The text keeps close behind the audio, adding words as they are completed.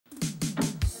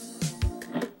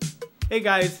Hey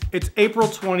guys, it's April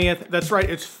 20th. That's right,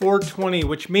 it's 420,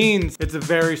 which means it's a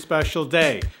very special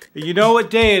day. You know what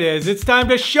day it is. It's time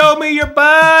to show me your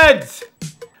buds!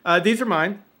 These are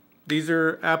mine. These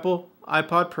are Apple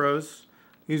iPod Pros.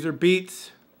 These are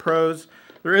Beats Pros.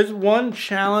 There is one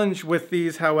challenge with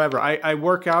these, however. I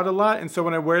work out a lot, and so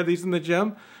when I wear these in the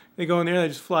gym, they go in there and they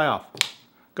just fly off.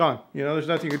 Gone. You know, there's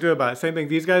nothing you can do about it. Same thing,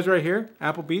 these guys right here,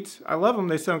 Apple Beats. I love them,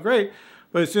 they sound great.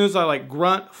 But as soon as I like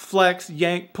grunt, flex,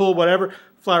 yank, pull, whatever,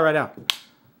 fly right out.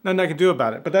 Nothing I can do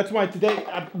about it. But that's why today,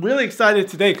 I'm really excited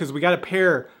today because we got a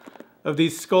pair of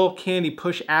these Skullcandy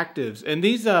push actives. And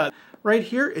these, right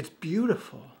here, it's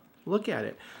beautiful. Look at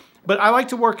it. But I like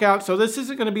to work out, so this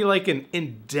isn't gonna be like an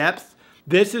in-depth.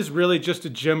 This is really just a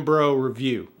gym bro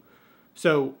review.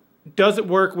 So, does it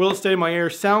work? Will it stay in my ear?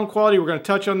 Sound quality, we're gonna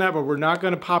touch on that, but we're not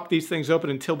gonna pop these things open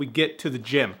until we get to the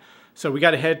gym. So we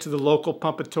gotta head to the local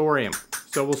pumpatorium.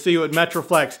 So we'll see you at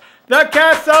Metroflex. The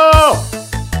Castle!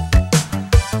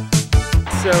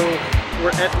 So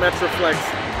we're at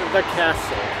Metroflex, the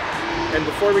Castle. And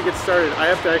before we get started, I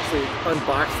have to actually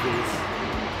unbox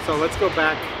these. So let's go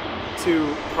back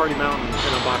to Party Mountain and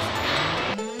unbox them.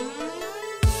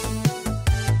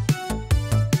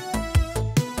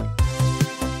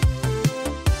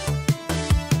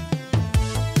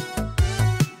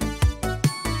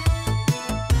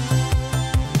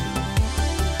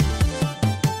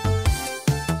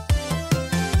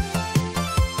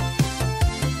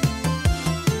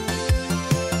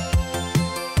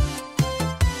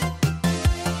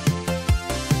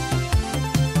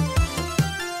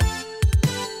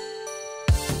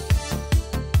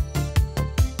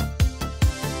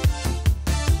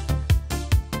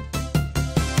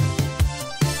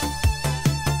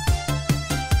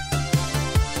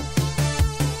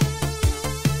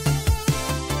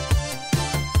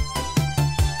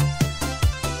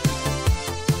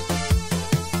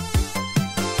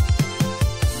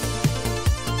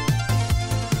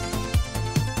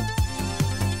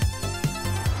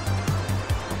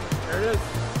 There it is.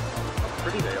 How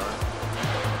pretty they are.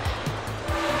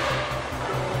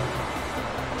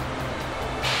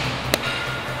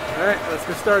 All right, let's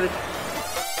get started.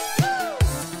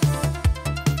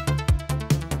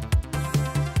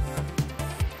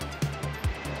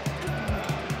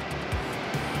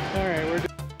 All right, we're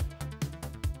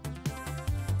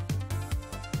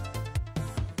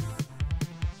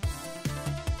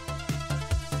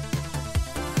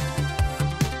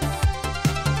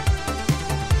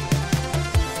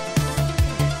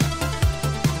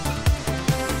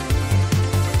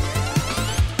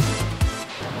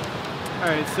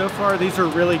Alright, so far these are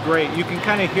really great. You can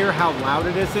kind of hear how loud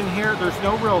it is in here. There's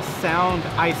no real sound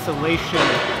isolation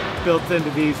built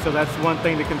into these, so that's one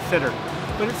thing to consider.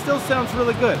 But it still sounds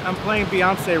really good. I'm playing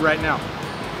Beyonce right now.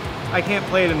 I can't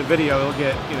play it in the video, it'll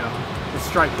get, you know, a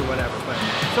strike or whatever, but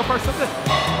so far so good.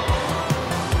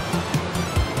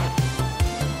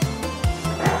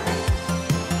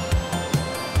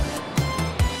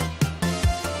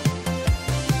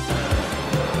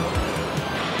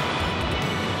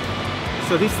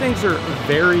 So these things are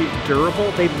very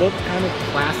durable. They look kind of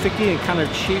plasticky and kind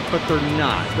of cheap, but they're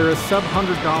not. They're a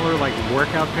sub-$100 like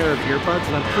workout pair of earbuds,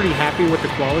 and I'm pretty happy with the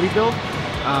quality build.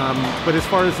 But as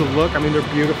far as the look, I mean, they're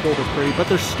beautiful, they're pretty, but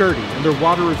they're sturdy and they're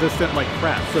water resistant like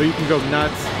crap. So you can go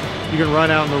nuts, you can run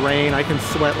out in the rain. I can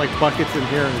sweat like buckets in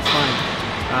here and it's fine.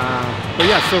 But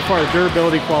yeah, so far the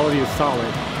durability quality is solid.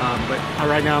 But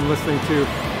right now I'm listening to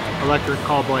Electric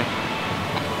Callboy.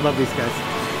 Love these guys.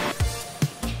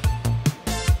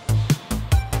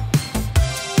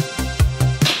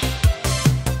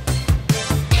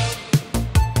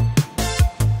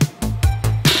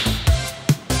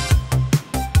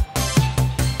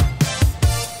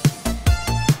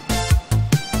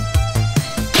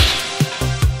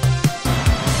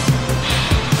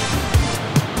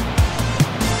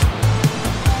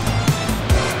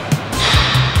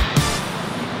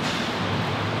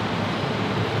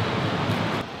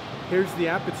 Here's the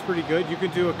app, it's pretty good. You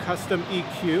can do a custom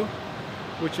EQ,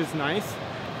 which is nice.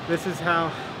 This is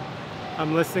how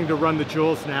I'm listening to Run the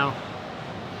Jewels now.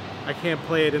 I can't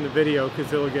play it in the video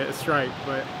because it'll get a strike,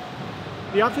 but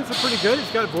the options are pretty good.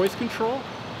 It's got voice control.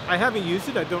 I haven't used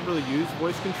it, I don't really use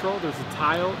voice control. There's a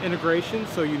tile integration,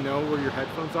 so you know where your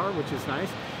headphones are, which is nice.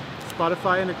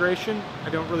 Spotify integration, I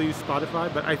don't really use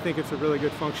Spotify, but I think it's a really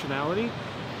good functionality.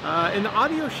 And the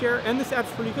audio share, and this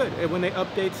app's pretty good. And when they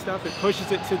update stuff, it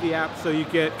pushes it to the app so you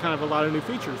get kind of a lot of new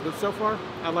features. But so far,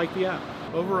 I like the app.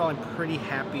 Overall, I'm pretty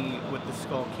happy with the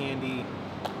Skullcandy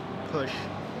push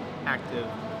active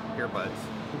earbuds.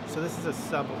 So this is a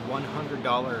sub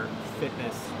 $100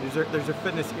 fitness. These are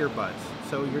fitness earbuds.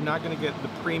 So you're not going to get the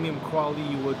premium quality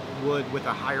you would with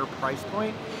a higher price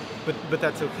point, but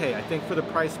that's okay. I think for the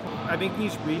price point, I think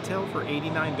these retail for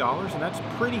 $89, and that's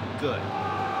pretty good.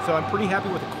 So I'm pretty happy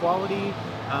with the quality.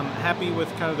 I'm happy with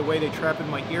kind of the way they trap in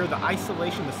my ear. The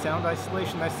isolation, the sound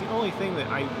isolation, that's the only thing that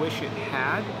I wish it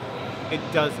had. It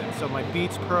doesn't. So my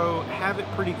Beats Pro have it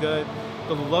pretty good.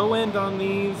 The low end on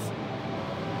these,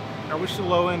 I wish the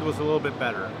low end was a little bit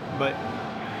better, but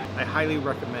I highly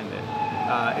recommend it.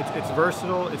 It's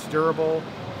versatile, it's durable,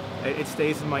 it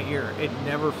stays in my ear. It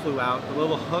never flew out. The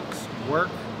little hooks work,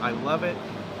 I love it,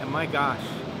 and my gosh,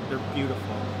 they're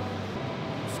beautiful.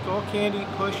 Skullcandy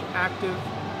Push Active,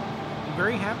 I'm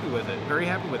very happy with it, very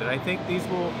happy with it. I think these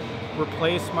will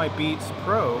replace my Beats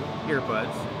Pro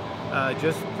earbuds,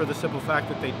 just for the simple fact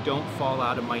that they don't fall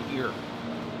out of my ear.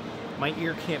 My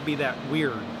ear can't be that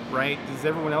weird, right? Does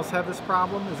everyone else have this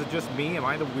problem? Is it just me? Am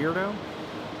I the weirdo?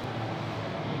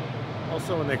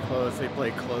 Also, when they close, they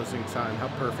play closing time. How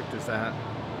perfect is that?